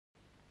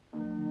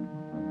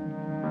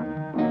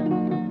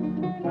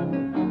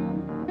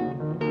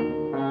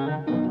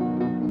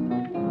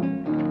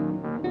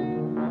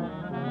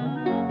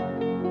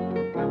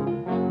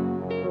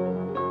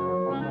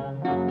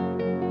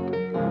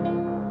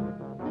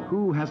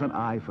Who has an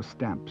eye for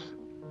stamps?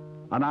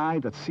 An eye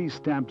that sees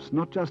stamps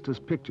not just as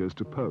pictures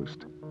to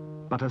post,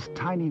 but as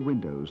tiny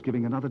windows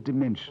giving another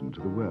dimension to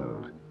the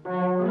world.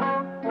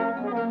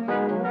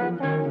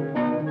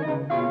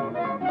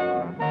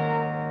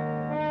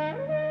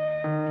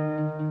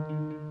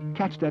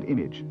 Catch that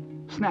image,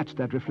 snatch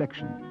that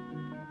reflection.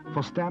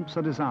 For stamps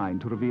are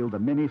designed to reveal the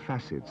many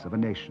facets of a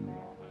nation.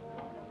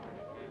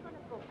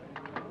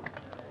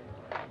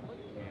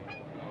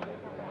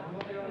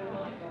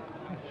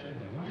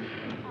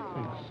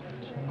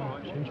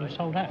 Seems to have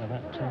sold out of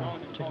that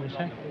particular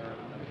set.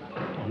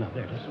 Oh no,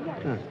 there it is.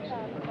 Oh.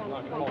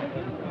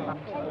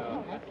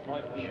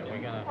 We're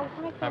going to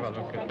have a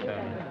look at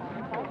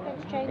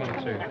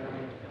 1, 2.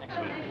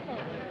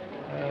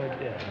 Oh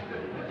dear.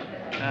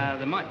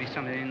 There might be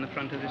something in the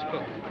front of this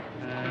book.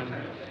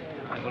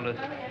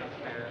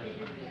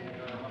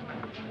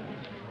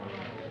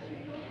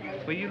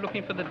 Were you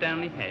looking for the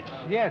Downy head?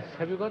 Yes,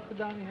 have you got the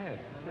Downy head?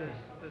 Yes.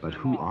 But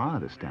who are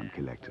the stamp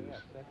collectors?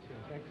 That's it,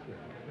 excellent.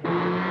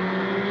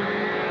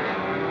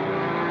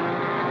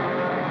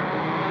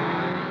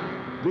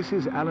 This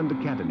is Alain de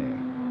Cadenet,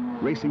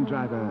 racing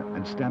driver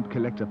and stamp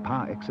collector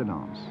par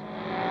excellence.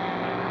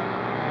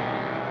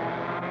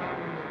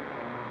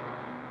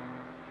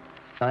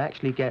 I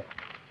actually get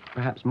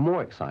perhaps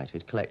more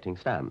excited collecting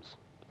stamps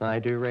than I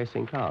do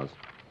racing cars.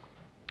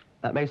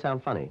 That may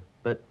sound funny,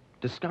 but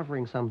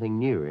discovering something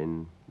new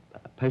in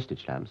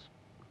postage stamps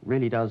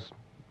really does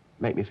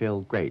make me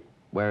feel great,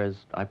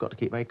 whereas I've got to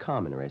keep very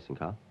calm in a racing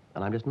car,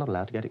 and I'm just not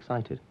allowed to get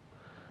excited.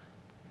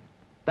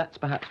 That's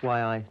perhaps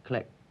why I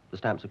collect the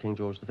stamps of King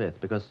George V,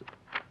 because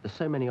there's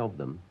so many of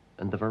them,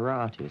 and the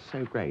variety is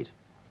so great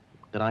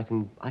that I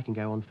can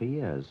go on for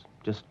years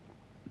just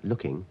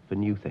looking for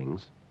new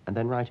things and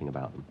then writing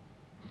about them.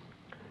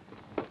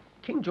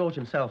 King George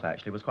himself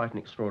actually was quite an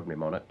extraordinary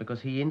monarch because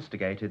he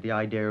instigated the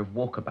idea of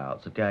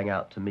walkabouts, of going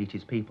out to meet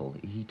his people.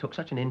 He took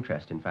such an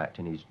interest, in fact,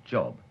 in his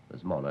job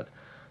as monarch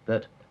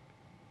that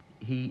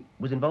he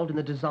was involved in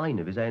the design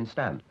of his own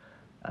stamp.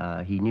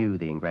 He knew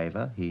the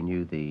engraver, he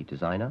knew the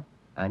designer,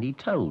 and he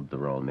told the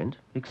Royal Mint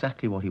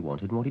exactly what he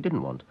wanted and what he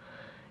didn't want.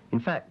 In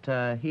fact,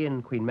 he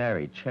and Queen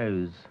Mary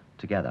chose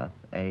together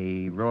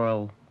a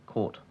royal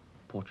court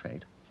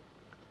portrait.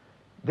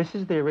 This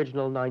is the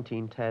original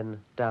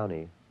 1910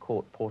 Downy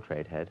court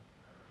portrait head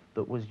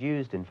that was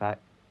used, in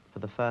fact, for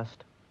the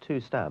first two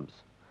stamps,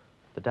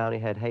 the Downy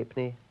head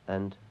halfpenny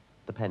and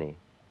the penny.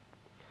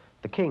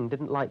 The King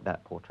didn't like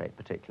that portrait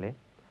particularly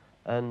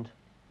and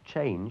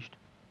changed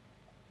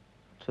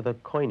to the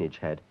coinage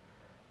head.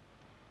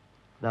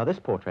 Now, this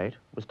portrait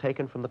was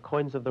taken from the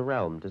Coins of the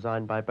Realm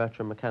designed by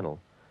Bertram McKennell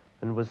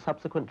and was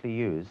subsequently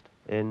used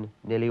in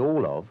nearly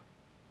all of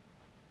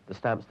the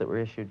stamps that were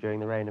issued during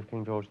the reign of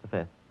King George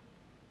V.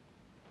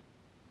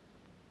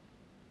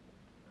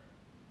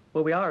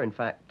 Well, we are, in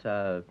fact,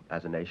 as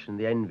a nation,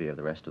 the envy of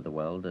the rest of the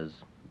world as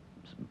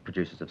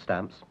producers of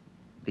stamps.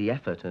 The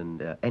effort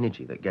and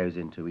energy that goes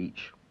into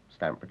each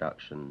stamp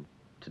production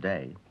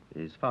today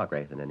is far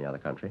greater than any other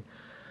country.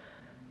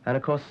 And,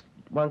 of course,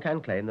 one can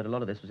claim that a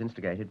lot of this was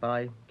instigated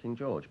by King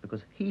George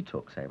because he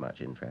took so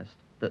much interest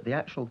that the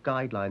actual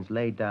guidelines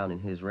laid down in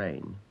his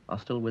reign are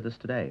still with us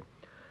today.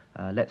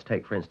 Let's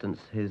take, for instance,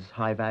 his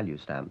high-value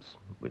stamps,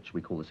 which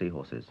we call the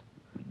seahorses.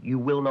 You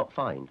will not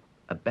find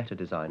a better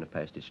design of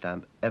postage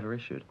stamp ever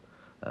issued.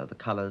 The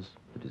colours,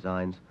 the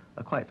designs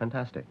are quite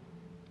fantastic.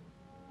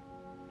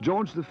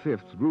 George V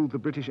ruled the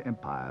British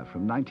Empire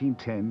from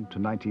 1910 to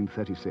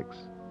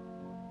 1936.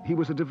 He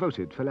was a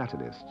devoted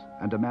philatelist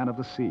and a man of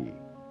the sea.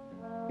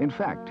 In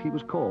fact, he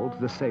was called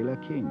the Sailor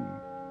King.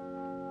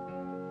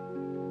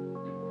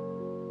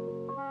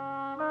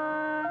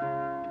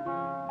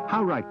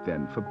 How right,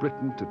 then, for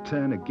Britain to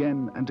turn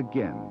again and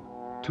again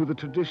to the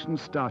tradition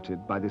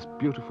started by this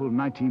beautiful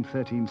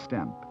 1913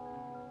 stamp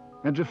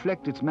and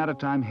reflect its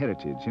maritime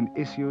heritage in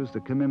issues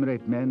that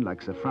commemorate men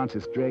like Sir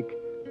Francis Drake,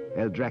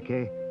 El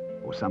Drake,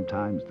 or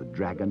sometimes the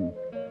Dragon,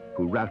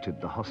 who routed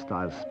the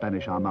hostile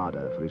Spanish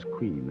Armada for his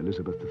queen,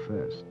 Elizabeth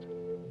I.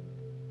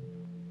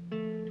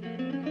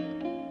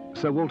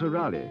 Sir Walter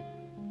Raleigh,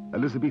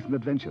 Elizabethan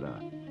adventurer,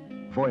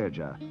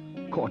 voyager,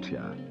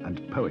 courtier,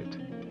 and poet.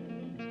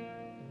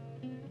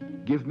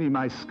 Give me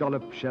my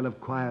scallop shell of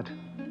quiet,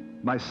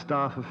 my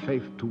staff of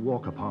faith to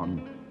walk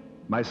upon,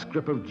 my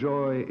scrip of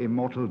joy,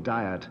 immortal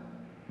diet,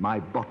 my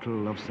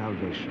bottle of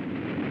salvation.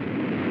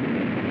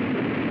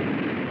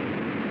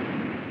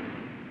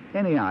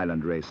 Any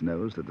island race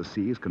knows that the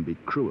seas can be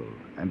cruel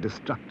and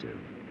destructive.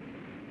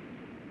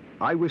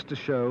 I wish to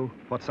show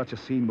what such a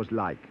scene was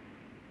like,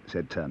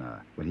 said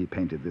Turner when he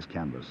painted this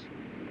canvas.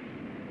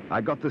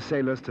 I got the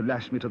sailors to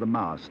lash me to the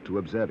mast to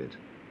observe it.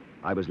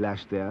 I was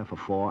lashed there for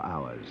 4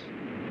 hours.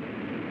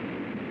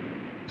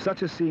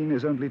 Such a scene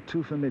is only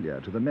too familiar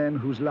to the men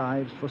whose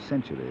lives for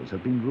centuries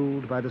have been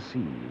ruled by the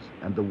seas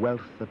and the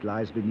wealth that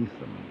lies beneath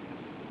them.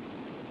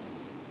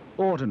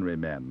 Ordinary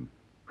men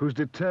whose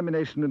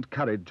determination and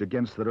courage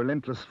against the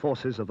relentless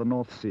forces of the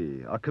North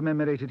Sea are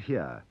commemorated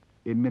here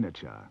in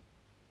miniature.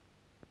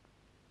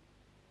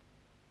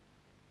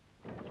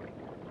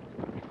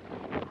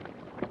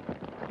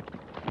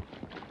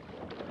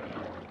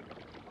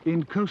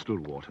 In coastal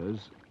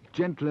waters,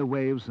 gentler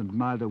waves and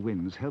milder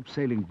winds help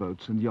sailing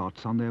boats and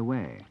yachts on their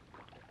way.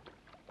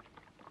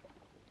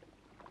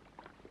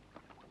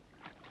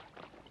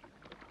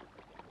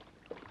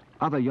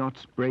 Other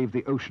yachts brave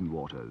the ocean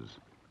waters.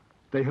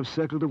 They have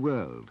circled the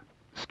world,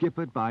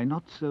 skippered by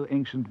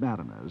not-so-ancient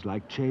mariners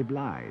like Che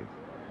Blythe.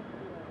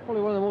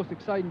 Probably one of the most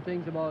exciting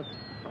things about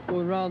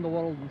going around the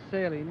world and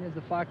sailing is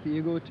the fact that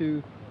you go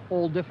to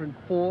all different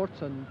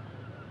ports and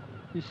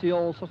you see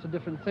all sorts of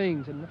different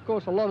things. And of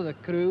course, a lot of the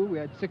crew, we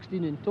had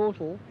 16 in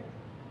total,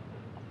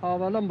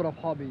 have a number of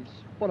hobbies.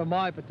 One of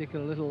my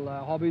particular little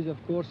hobbies, of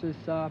course, is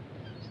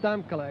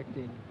stamp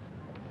collecting.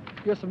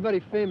 Here's some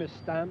very famous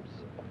stamps.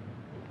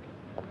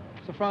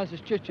 Sir Francis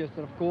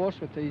Chichester, of course,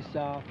 with his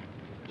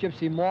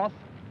gypsy moth.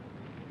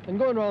 And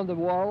going around the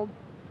world,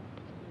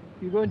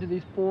 you go into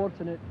these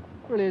ports and it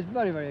really is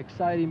very, very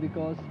exciting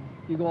because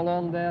you go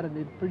along there and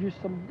they produce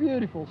some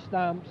beautiful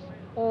stamps,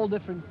 all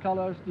different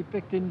colors,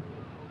 depicting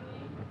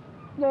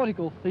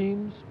nautical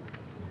themes.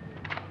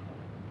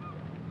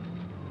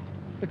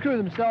 The crew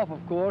themselves,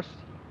 of course,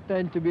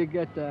 tend to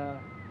get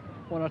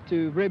one or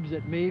two ribs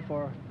at me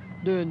for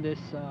doing this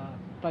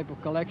type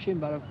of collection,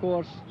 but of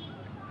course,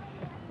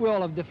 we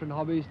all have different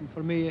hobbies, and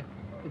for me,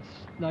 it's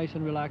nice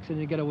and relaxing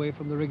to get away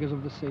from the rigors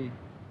of the sea.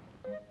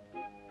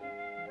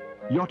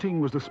 Yachting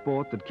was the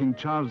sport that King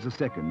Charles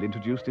II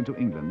introduced into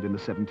England in the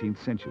 17th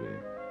century.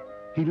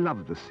 He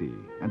loved the sea,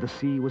 and the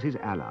sea was his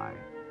ally.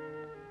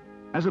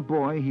 As a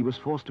boy, he was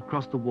forced to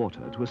cross the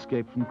water to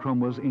escape from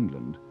Cromwell's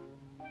England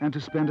and to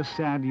spend a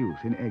sad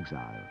youth in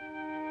exile.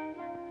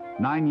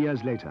 9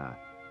 years later,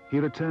 he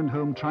returned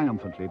home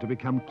triumphantly to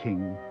become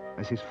king,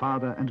 as his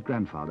father and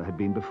grandfather had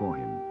been before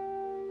him.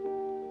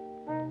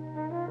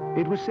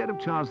 It was said of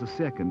Charles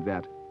II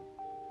that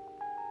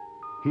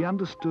he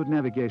understood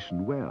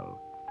navigation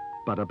well,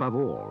 but above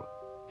all,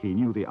 he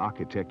knew the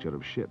architecture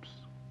of ships.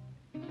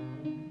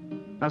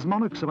 As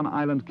monarchs of an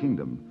island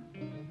kingdom,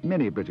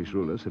 many British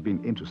rulers have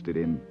been interested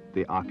in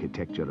the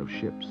architecture of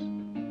ships.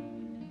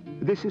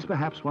 This is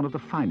perhaps one of the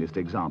finest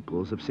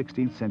examples of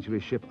 16th century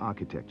ship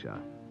architecture.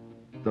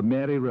 The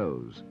Mary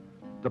Rose,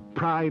 the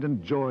pride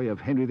and joy of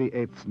Henry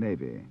VIII's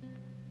navy.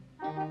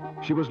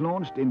 She was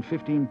launched in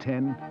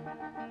 1510,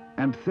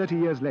 and 30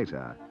 years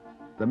later,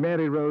 the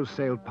Mary Rose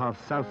sailed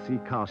past Southsea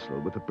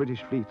Castle with the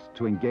British fleet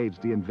to engage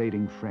the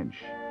invading French.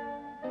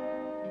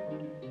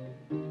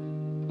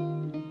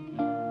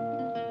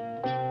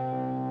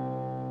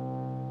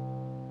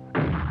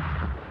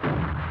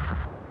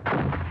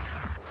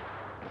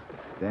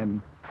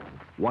 Then,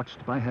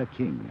 watched by her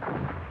king,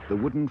 the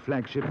wooden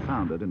flagship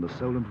foundered in the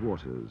Solent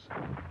waters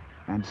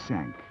and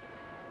sank.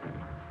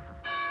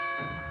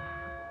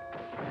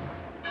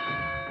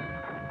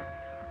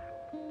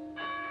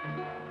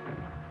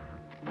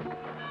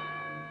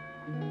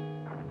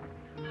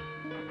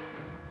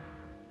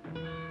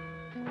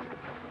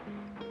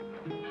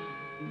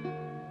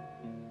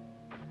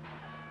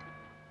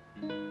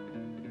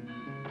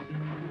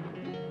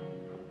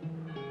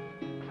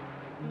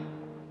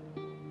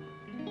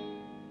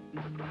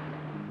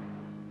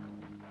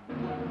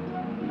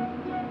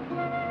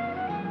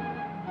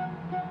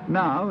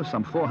 Now,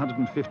 some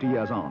 450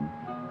 years on,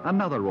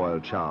 another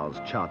Royal Charles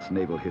charts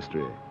naval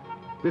history,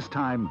 this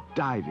time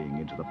diving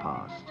into the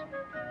past.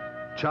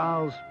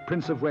 Charles,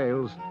 Prince of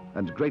Wales,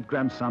 and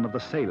great-grandson of the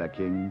Sailor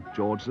King,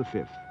 George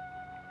V.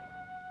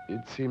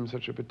 It seems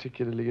such a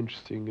particularly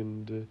interesting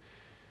and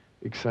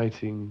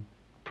exciting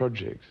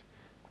project.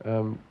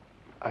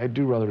 I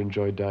do rather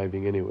enjoy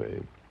diving anyway,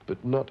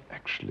 but not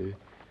actually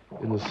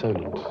in the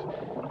Solent.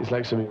 It's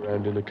like swimming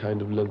around in a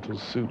kind of lentil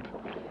soup.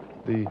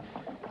 The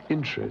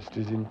interest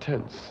is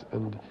intense,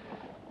 and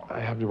I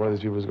happen to be one of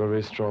those people who's got a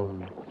very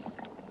strong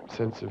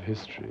sense of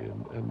history,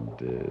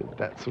 and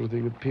that sort of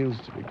thing appeals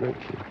to me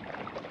greatly.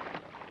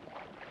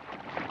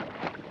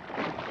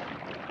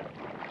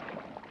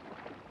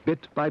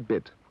 Bit by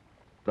bit,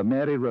 the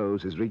Mary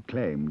Rose is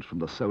reclaimed from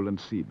the Solent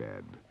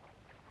seabed.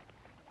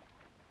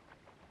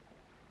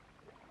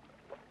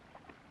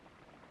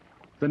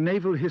 The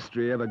naval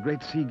history of a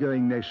great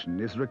seagoing nation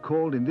is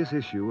recalled in this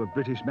issue of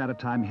British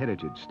Maritime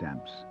Heritage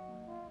Stamps.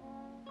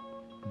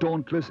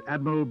 Dauntless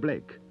Admiral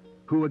Blake,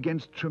 who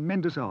against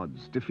tremendous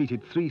odds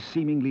defeated 3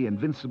 seemingly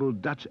invincible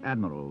Dutch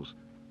admirals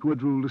who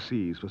had ruled the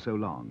seas for so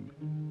long.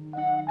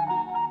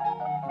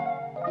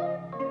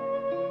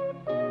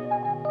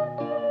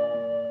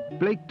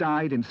 Blake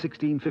died in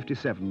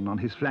 1657 on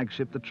his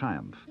flagship, the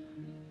Triumph,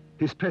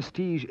 his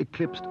prestige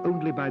eclipsed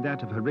only by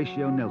that of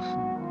Horatio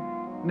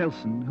Nelson,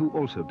 Nelson who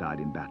also died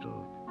in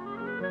battle.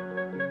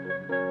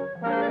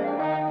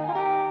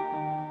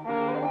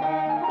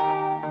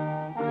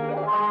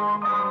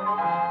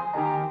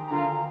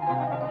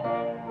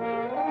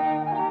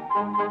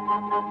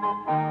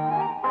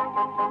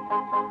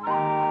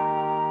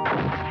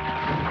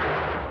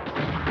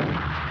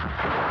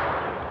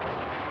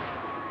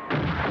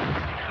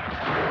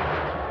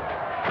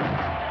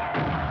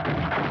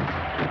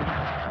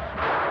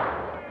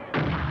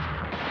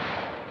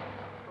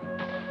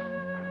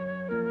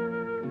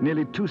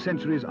 Nearly 2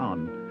 centuries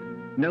on,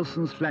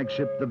 Nelson's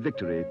flagship, the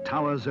Victory,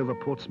 towers over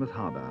Portsmouth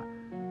Harbour,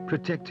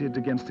 protected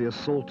against the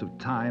assault of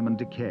time and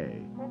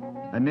decay,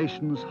 a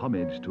nation's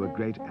homage to a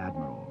great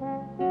admiral.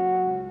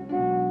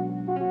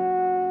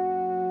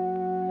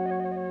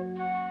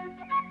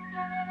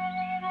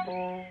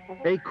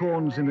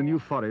 Acorns in the New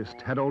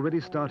Forest had already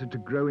started to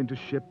grow into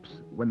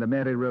ships when the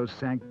Mary Rose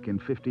sank in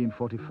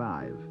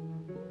 1545.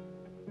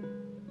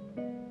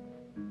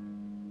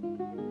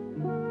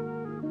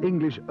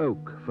 English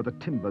oak for the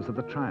timbers of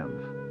the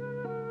Triumph.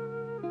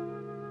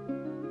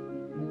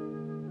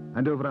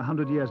 And over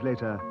 100 years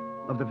later,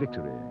 of the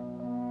Victory.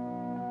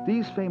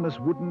 These famous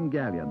wooden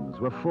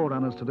galleons were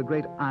forerunners to the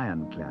great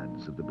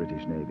ironclads of the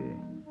British Navy,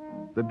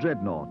 the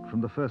Dreadnought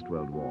from the First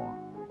World War,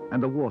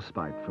 and the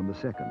Warspite from the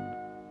Second,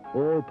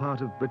 all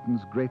part of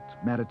Britain's great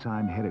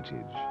maritime heritage.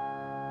 I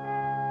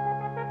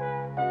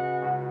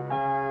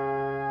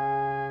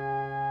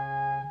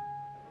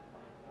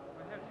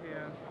have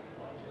here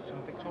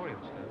some Victorian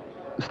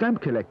stamps.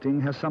 Stamp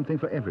collecting has something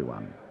for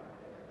everyone.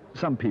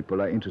 Some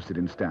people are interested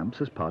in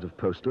stamps as part of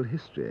postal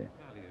history.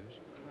 Values.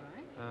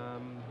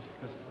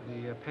 Because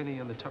the penny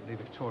and the tuppenny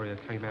Victoria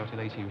came out in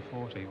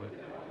 1840.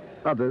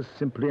 Others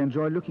simply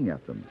enjoy looking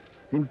at them,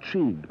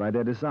 intrigued by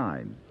their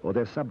design or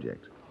their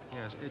subject.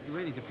 Yes, it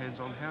really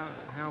depends on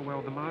how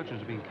well the margins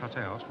have been cut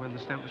out when the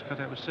stamp was cut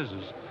out with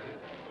scissors.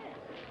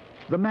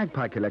 The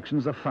magpie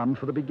collections are fun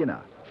for the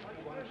beginner.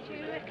 Do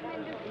you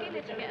recommend a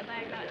beginner to get a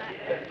bag like that?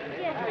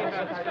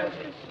 Yeah, I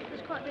suppose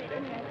there's quite a bit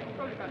in there.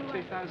 Probably about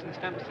 2,000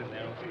 stamps in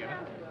there altogether.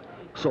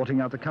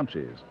 Sorting out the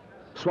countries,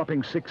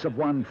 swapping 6 of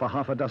one for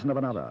half a dozen of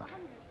another,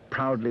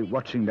 proudly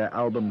watching their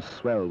albums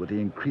swell with the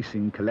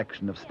increasing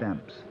collection of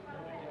stamps.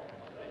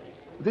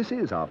 This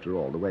is, after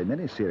all, the way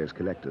many serious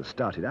collectors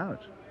started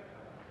out.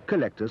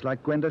 Collectors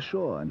like Gwenda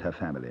Shaw and her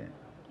family.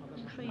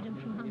 Freedom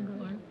from Hunger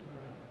one.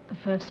 The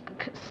first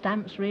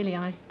stamps, really,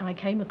 I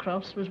came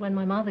across was when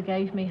my mother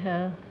gave me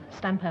her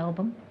stamp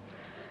album.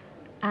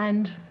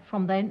 And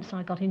from thence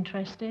I got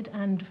interested,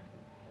 and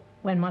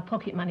when my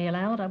pocket money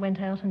allowed, I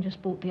went out and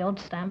just bought the odd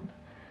stamp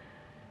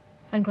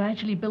and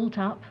gradually built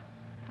up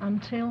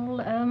until,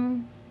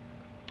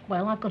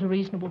 well, I've got a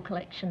reasonable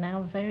collection now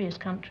of various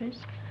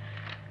countries.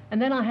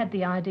 And then I had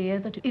the idea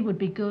that it would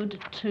be good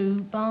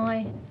to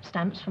buy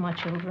stamps for my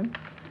children.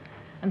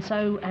 And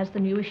so as the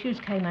new issues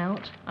came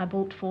out, I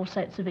bought 4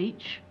 sets of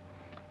each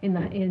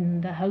in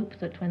the hope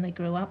that when they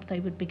grew up, they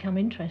would become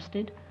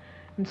interested.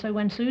 And so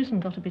when Susan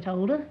got a bit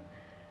older,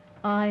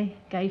 I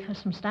gave her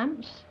some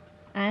stamps,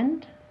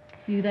 and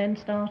you then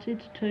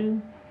started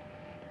to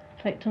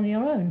collect on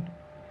your own.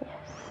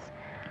 Yes,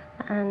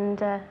 and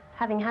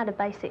having had a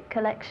basic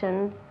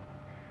collection,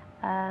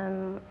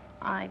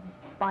 I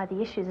buy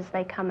the issues as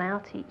they come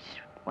out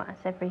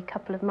every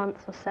couple of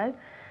months or so,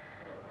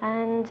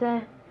 and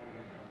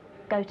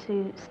go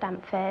to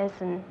stamp fairs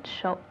and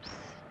shops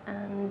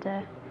and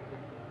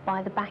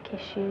buy the back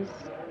issues.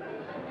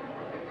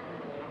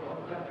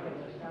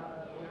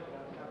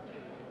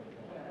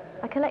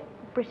 I collect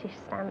British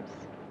stamps.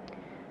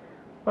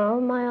 Well,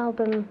 my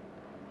album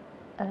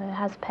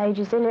has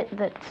pages in it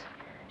that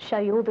show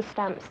you all the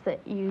stamps that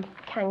you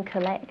can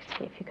collect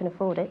if you can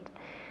afford it.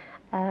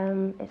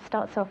 It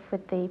starts off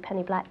with the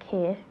penny black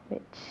here,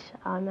 which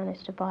I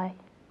managed to buy.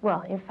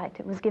 Well, in fact,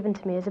 it was given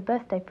to me as a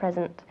birthday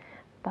present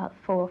about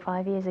 4 or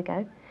 5 years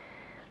ago.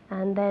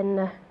 And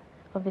then,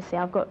 obviously,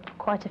 I've got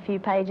quite a few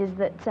pages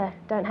that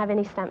don't have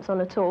any stamps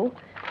on at all.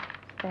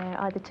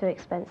 They're either too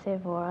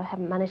expensive or I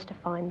haven't managed to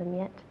find them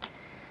yet.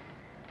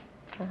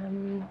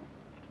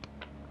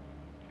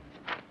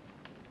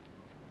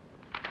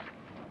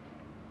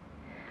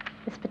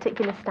 This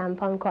particular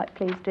stamp I'm quite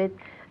pleased with.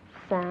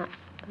 I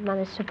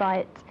managed to buy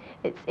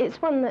it.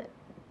 It's one that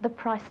the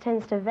price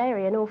tends to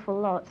vary an awful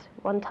lot.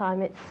 One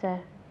time it's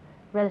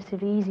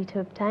relatively easy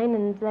to obtain,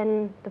 and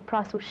then the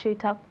price will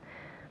shoot up.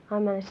 I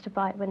managed to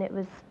buy it when it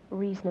was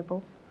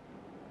reasonable.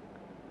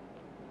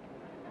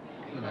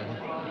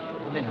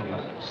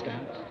 Mineral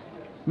stamps.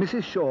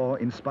 Mrs. Shaw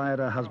inspired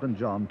her husband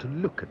John to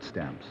look at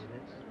stamps,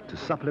 to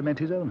supplement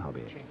his own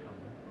hobby,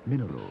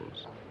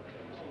 minerals.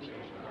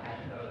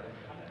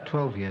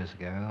 12 years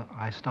ago,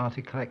 I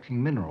started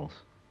collecting minerals.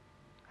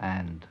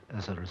 And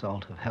as a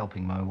result of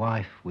helping my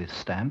wife with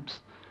stamps,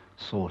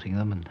 sorting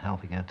them and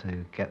helping her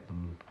to get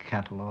them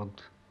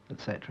catalogued,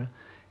 etc.,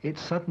 it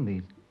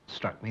suddenly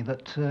struck me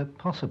that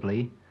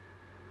possibly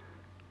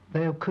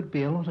there could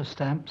be a lot of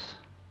stamps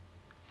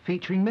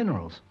featuring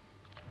minerals.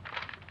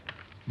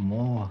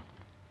 More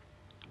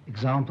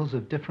examples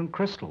of different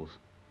crystals,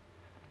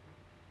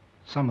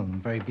 some of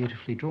them very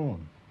beautifully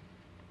drawn.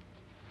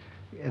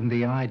 And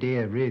the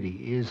idea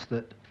really is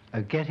that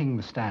getting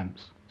the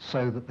stamps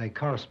so that they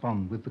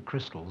correspond with the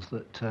crystals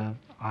that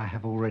I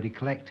have already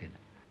collected.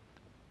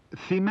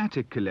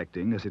 Thematic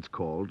collecting, as it's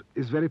called,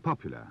 is very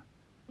popular.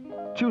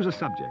 Choose a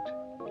subject,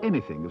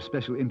 anything of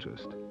special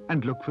interest,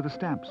 and look for the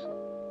stamps.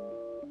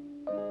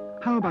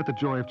 How about the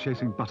joy of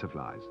chasing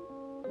butterflies?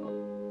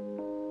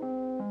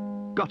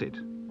 Got it.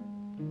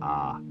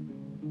 Ah,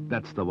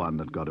 that's the one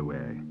that got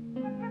away.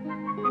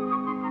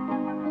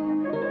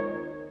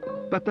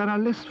 But there are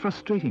less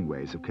frustrating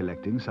ways of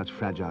collecting such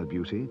fragile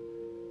beauty.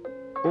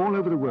 All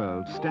over the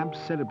world, stamps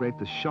celebrate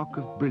the shock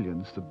of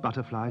brilliance that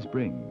butterflies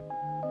bring.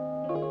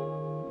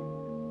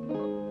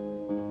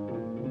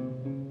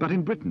 But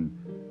in Britain,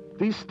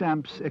 these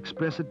stamps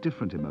express a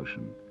different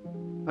emotion,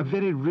 a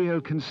very real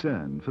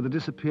concern for the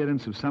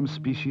disappearance of some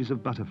species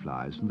of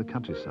butterflies from the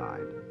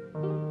countryside.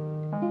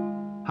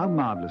 How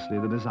marvelously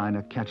the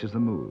designer catches the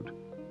mood,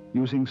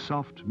 using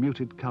soft,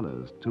 muted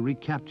colors to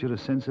recapture a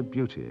sense of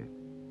beauty,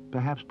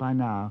 perhaps by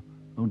now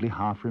only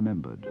half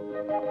remembered.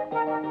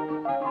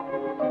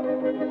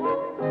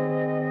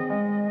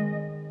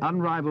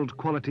 Unrivaled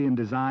quality in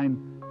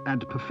design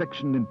and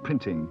perfection in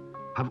printing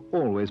have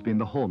always been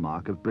the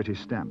hallmark of British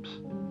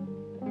stamps.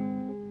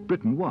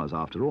 Britain was,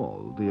 after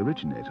all, the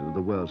originator of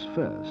the world's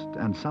first,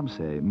 and some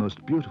say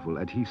most beautiful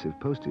adhesive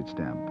postage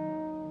stamp,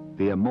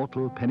 the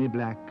immortal penny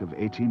black of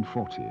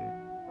 1840.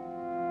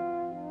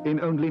 In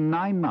only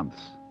 9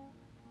 months,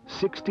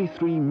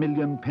 63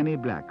 million penny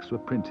blacks were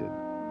printed.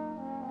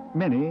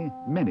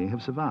 Many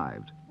have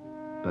survived,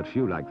 but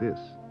few like this.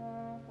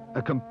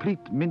 A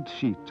complete mint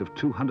sheet of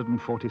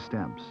 240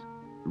 stamps,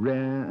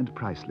 rare and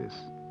priceless,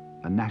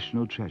 a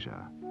national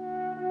treasure.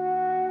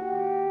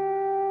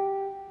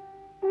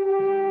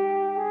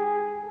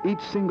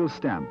 Each single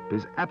stamp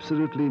is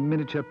absolutely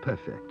miniature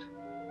perfect,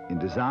 in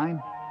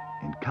design,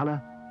 in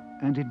color,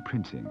 and in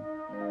printing.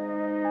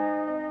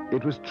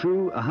 It was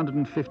true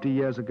 150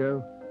 years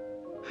ago,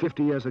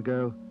 50 years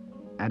ago,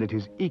 and it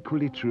is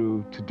equally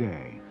true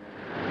today.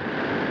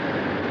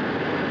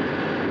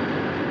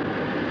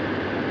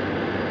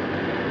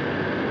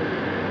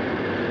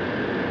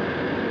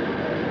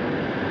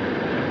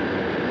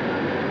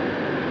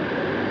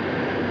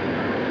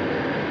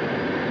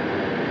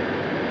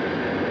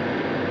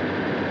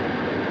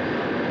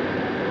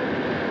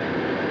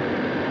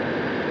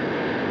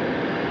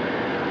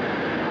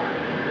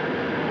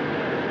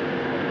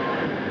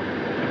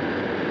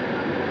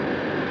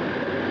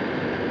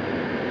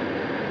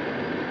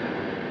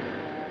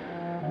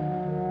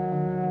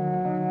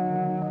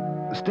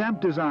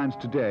 Stamp designs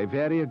today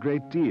vary a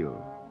great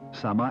deal.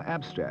 Some are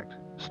abstract,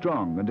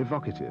 strong and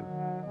evocative.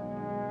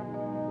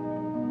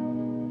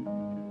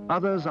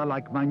 Others are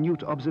like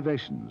minute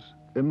observations,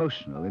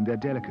 emotional in their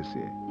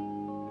delicacy.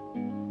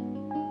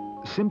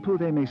 Simple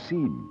they may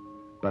seem,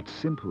 but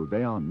simple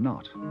they are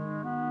not.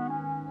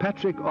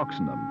 Patrick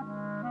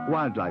Oxenham,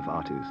 wildlife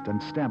artist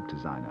and stamp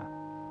designer.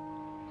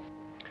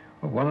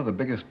 Well, one of the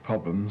biggest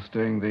problems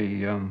doing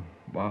the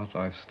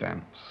wildlife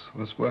stamps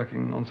was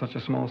working on such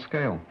a small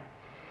scale.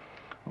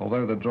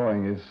 Although the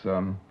drawing is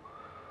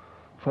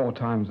 4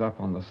 times up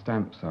on the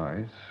stamp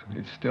size,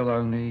 it's still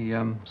only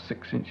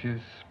 6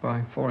 inches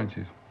by 4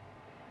 inches.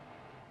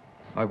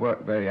 I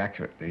work very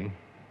accurately,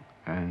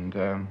 and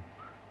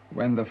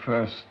when the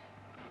first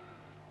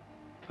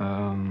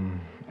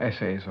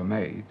essays were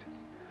made,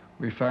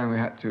 we found we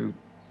had to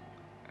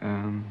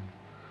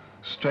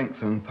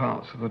strengthen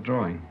parts of the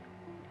drawing,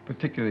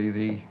 particularly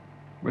the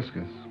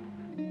whiskers.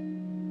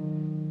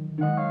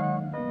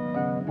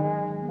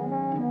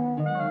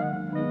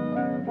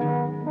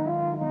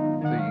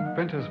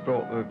 Printers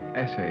brought the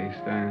essays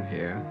down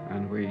here,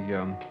 and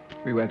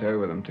we went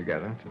over them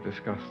together to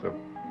discuss the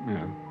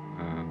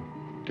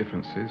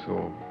differences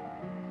or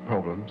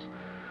problems.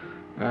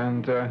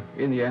 And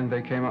in the end,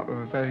 they came up with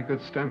a very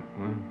good stamp.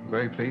 We're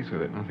very pleased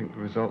with it, and I think the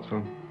results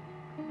were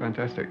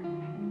fantastic.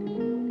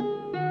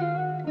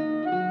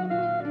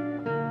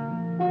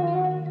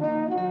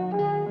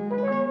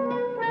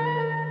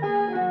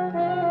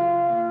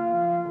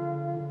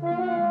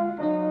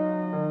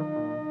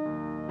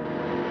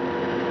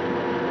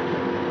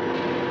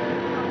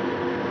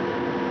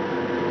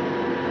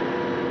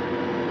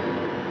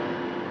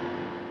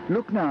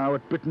 Look now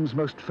at Britain's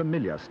most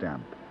familiar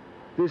stamp,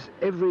 this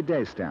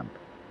everyday stamp.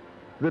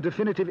 The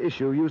definitive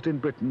issue used in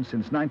Britain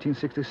since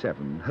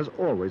 1967 has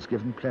always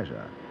given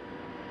pleasure.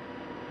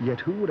 Yet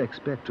who would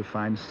expect to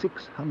find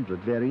 600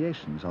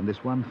 variations on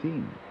this one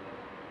theme?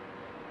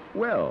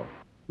 Well,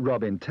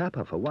 Robin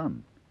Tapper for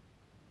one,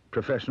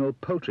 professional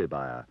poultry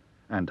buyer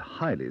and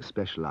highly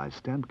specialized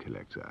stamp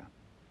collector.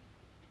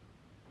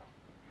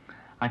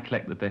 I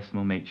collect the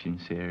Decimal Machin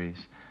series,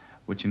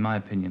 which in my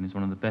opinion is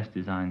one of the best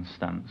designed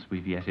stamps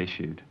we've yet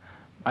issued.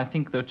 I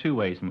think there are 2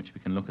 ways in which we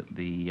can look at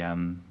the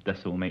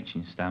Decimal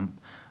Machin stamp.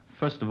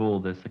 First of all,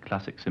 there's the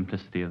classic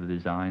simplicity of the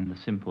design, the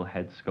simple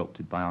head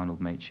sculpted by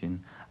Arnold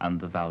Machin, and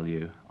the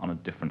value on a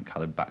different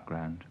coloured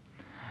background.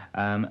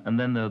 And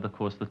then there are, of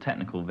course, the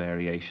technical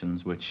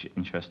variations which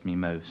interest me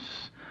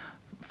most.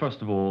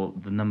 First of all,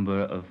 the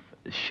number of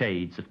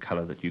shades of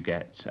colour that you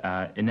get.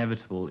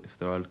 Inevitable if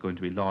there are going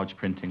to be large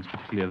printings,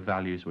 particularly of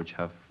values which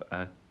have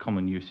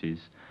common uses.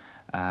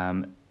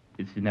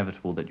 It's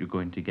inevitable that you're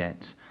going to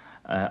get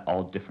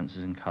odd differences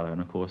in colour,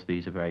 and of course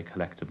these are very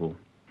collectible.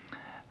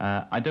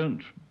 I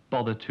don't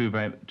bother too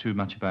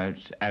much about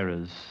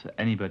errors.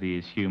 Anybody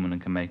is human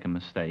and can make a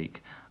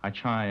mistake. I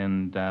try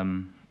and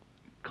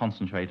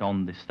concentrate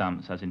on the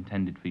stamps as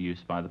intended for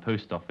use by the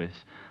post office,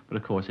 but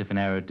of course if an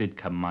error did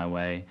come my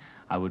way,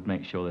 I would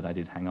make sure that I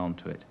did hang on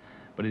to it.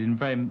 But in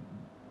very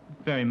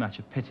very much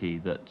a pity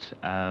that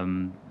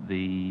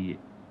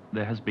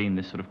there has been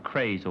this sort of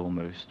craze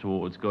almost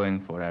towards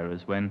going for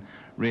errors when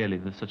really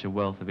there's such a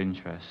wealth of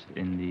interest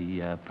in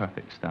the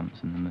perfect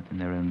stamps in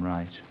their own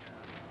right.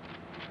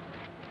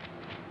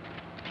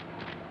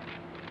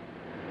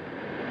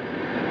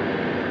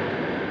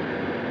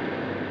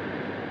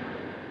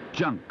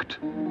 Junked,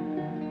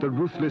 the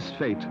ruthless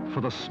fate for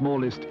the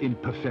smallest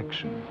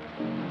imperfection.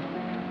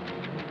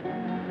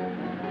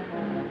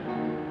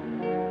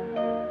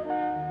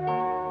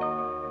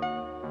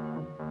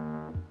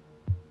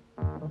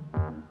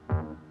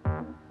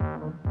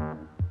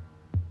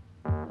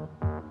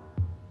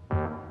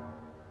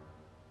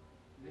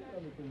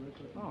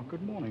 Oh,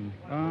 good morning.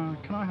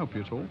 Can I help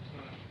you at all?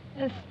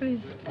 Yes,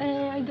 please.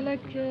 I'd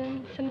like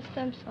some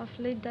stamps of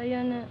Lady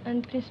Diana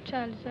and Prince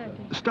Charles.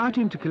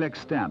 Starting to collect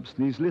stamps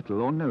needs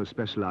little or no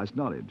specialized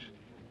knowledge.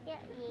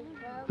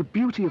 The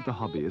beauty of the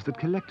hobby is that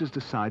collectors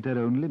decide their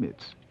own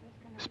limits,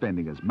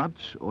 spending as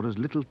much or as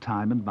little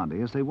time and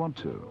money as they want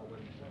to.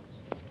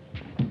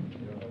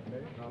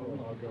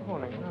 Good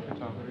morning.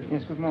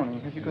 Yes, good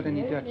morning. Have you got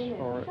any Dutch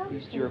or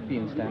East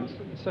European stamps?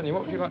 Certainly.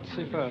 What would you like to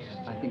see first?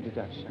 I think the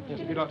Dutch. Yes,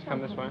 if you'd like to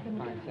come this way.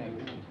 Fine,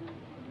 thanks.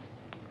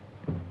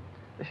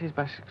 This is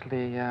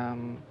basically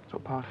sort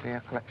of partly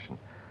a collection.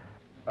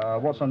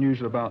 What's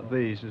unusual about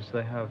these is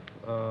they have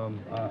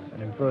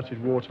an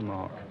inverted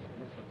watermark.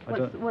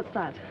 What's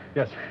that?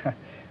 Yes,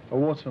 a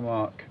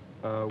watermark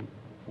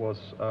was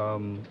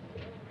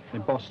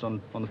embossed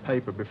on the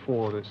paper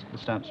before the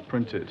stamp's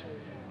printed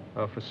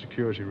for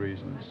security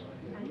reasons.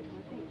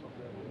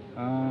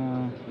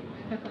 Oh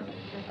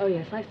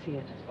yes, I see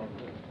it.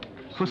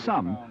 For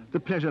some, the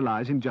pleasure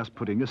lies in just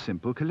putting a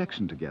simple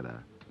collection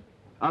together.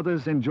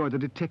 Others enjoy the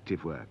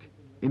detective work,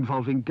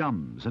 involving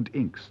gums and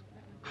inks,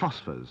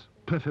 phosphors,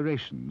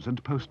 perforations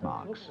and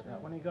postmarks.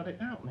 When he got it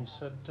out, and he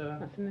said,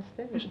 That's a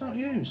mistake. it's not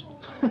used.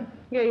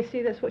 Yeah, you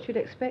see, that's what you'd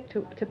expect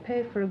to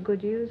pay for a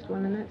good used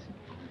one, and that's...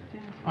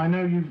 I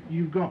know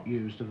you've got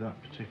used of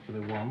that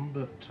particular one,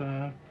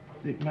 but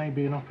it may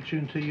be an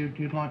opportunity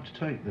you'd like to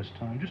take this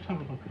time. Just have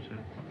a look at it.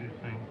 What do you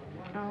think?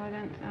 Oh, I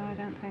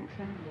don't think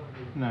so.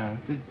 No,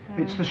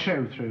 it's the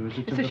show through, is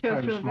it? It's the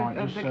show through postmark,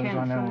 of just the so as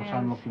I know Kensal, what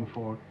I'm yes. looking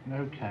for.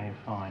 Okay,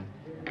 fine.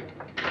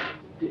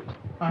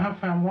 I have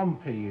found one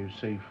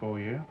PUC for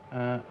you.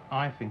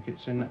 I think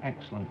it's in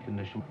excellent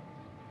condition.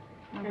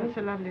 Oh, that's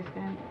a lovely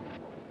stamp.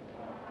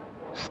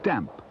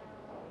 Stamp,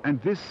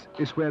 and this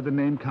is where the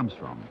name comes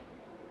from.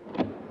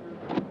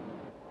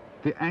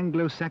 The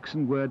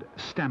Anglo-Saxon word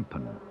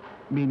stampen,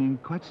 meaning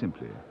quite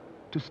simply,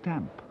 to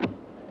stamp.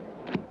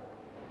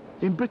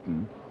 In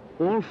Britain,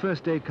 all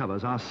first-day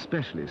covers are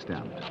specially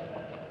stamped,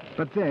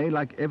 but they,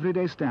 like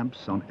everyday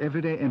stamps on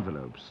everyday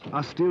envelopes,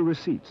 are still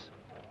receipts.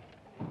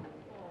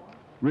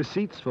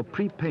 Receipts for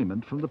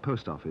prepayment from the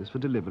post office for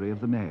delivery of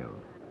the mail.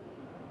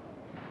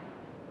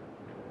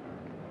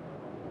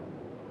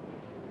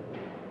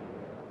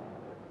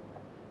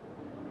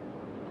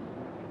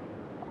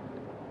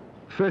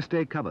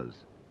 First-day covers,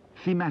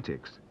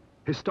 thematics,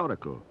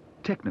 historical,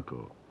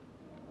 technical.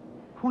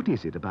 What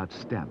is it about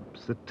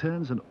stamps that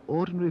turns an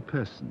ordinary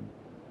person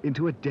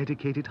into a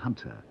dedicated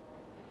hunter,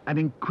 an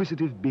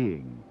inquisitive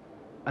being,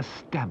 a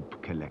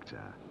stamp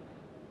collector?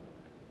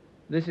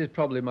 This is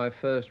probably my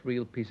first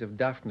real piece of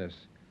daftness.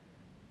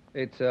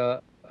 It's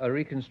a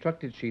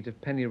reconstructed sheet of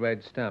penny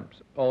red stamps,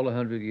 all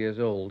 100 years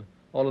old,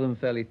 all of them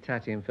fairly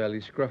tatty and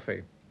fairly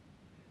scruffy.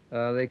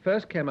 They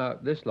first came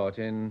out, this lot,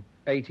 in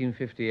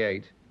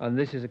 1858, and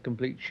this is a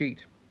complete sheet.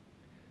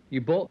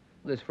 You bought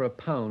this for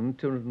 £1,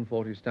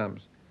 240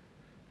 stamps.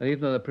 And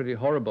even though they're pretty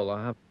horrible,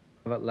 I have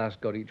at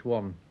last got each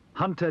one.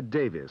 Hunter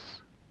Davis,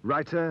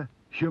 writer,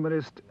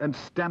 humorist, and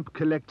stamp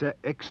collector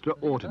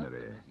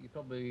extraordinary. You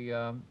probably,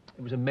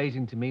 it was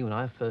amazing to me when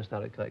I first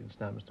started collecting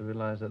stamps to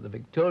realize that the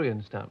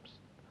Victorian stamps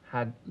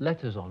had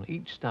letters on.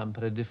 Each stamp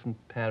had a different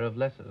pair of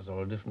letters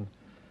or a different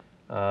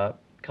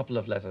couple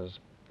of letters.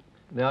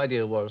 The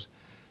idea was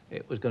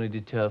it was going to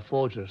deter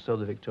forgers, so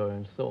the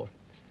Victorians thought.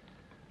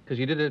 Because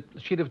you did a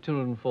sheet of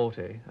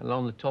 240, and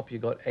along the top you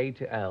got A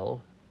to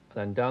L,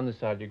 then down the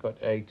side you got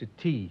A to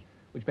T,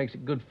 which makes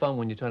it good fun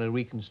when you're trying to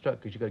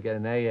reconstruct, because you've got to get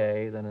an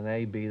AA, then an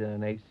AB, then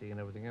an AC, and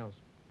everything else.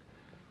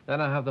 Then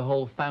I have the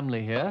whole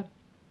family here.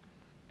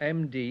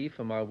 MD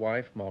for my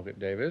wife, Margaret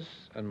Davis,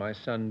 and my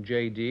son,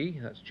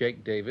 JD, that's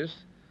Jake Davis.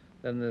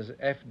 Then there's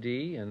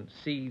FD and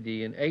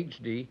CD and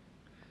HD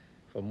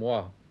for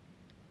moi.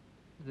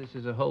 This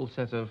is a whole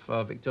set of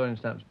Victorian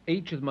stamps,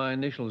 each with my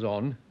initials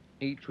on,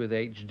 each with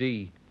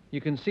HD. You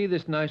can see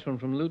this nice one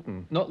from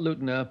Luton. Not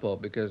Luton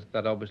Airport, because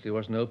that obviously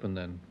wasn't open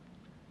then.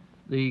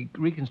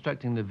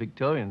 Reconstructing the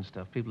Victorian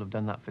stuff, people have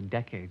done that for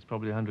decades,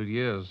 probably 100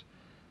 years.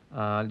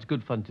 It's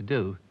good fun to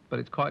do, but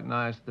it's quite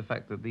nice the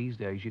fact that these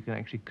days you can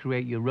actually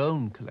create your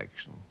own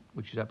collection,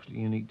 which is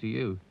absolutely unique to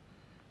you.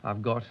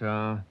 I've got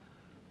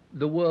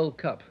the World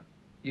Cup.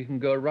 You can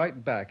go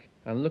right back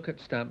and look at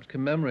stamps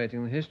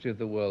commemorating the history of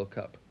the World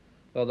Cup,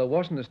 though there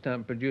wasn't a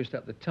stamp produced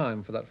at the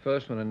time for that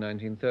first one in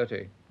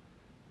 1930.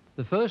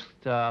 The first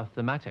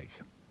thematic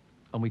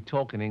And we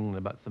talk in England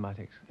about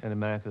thematics. In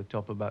America, they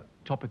talk about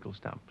topical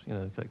stamps, you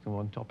know, collecting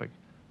one topic.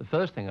 The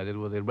first thing I did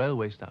were the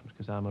railway stamps,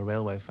 because I'm a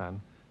railway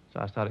fan. So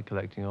I started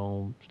collecting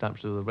all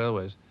stamps of the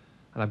railways.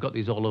 And I've got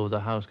these all over the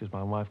house because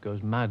my wife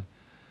goes mad.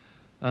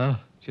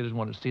 She doesn't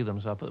want to see them,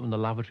 so I put them in the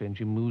lavatory and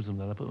she moves them,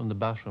 then I put them in the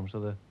bathroom, so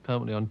they're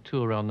permanently on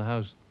tour around the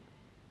house.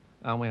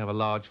 And we have a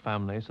large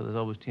family, so there's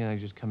always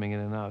teenagers coming in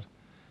and out.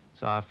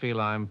 So I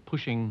feel I'm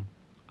pushing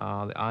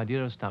the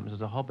idea of stamps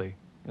as a hobby,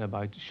 you know,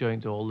 by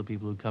showing to all the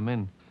people who come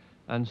in.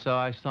 And so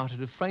I started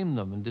to frame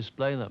them and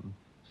display them.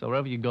 So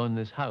wherever you go in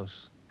this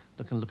house,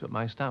 they can look at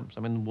my stamps.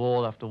 I mean,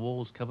 wall after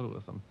wall is covered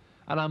with them.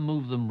 And I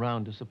move them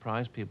round to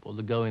surprise people.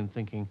 They go in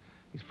thinking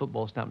these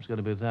football stamps are going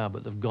to be there,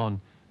 but they've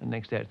gone, and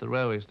next day it's the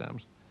railway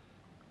stamps.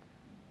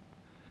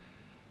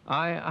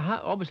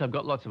 Obviously, I've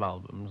got lots of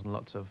albums and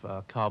lots of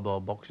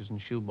cardboard boxes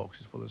and shoe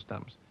boxes full of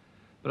stamps.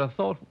 But I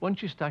thought,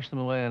 once you stash them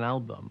away in an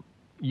album,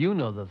 you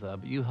know they're there,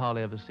 but you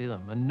hardly ever see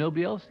them, and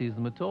nobody else sees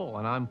them at all,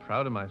 and I'm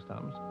proud of my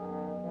stamps.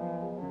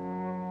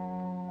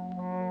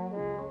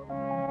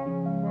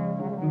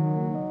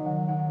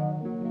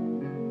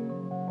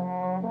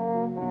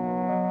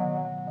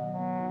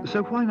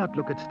 So why not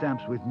look at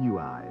stamps with new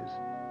eyes,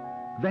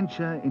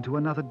 venture into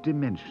another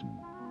dimension,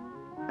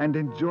 and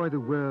enjoy the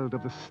world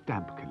of the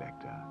stamp collector?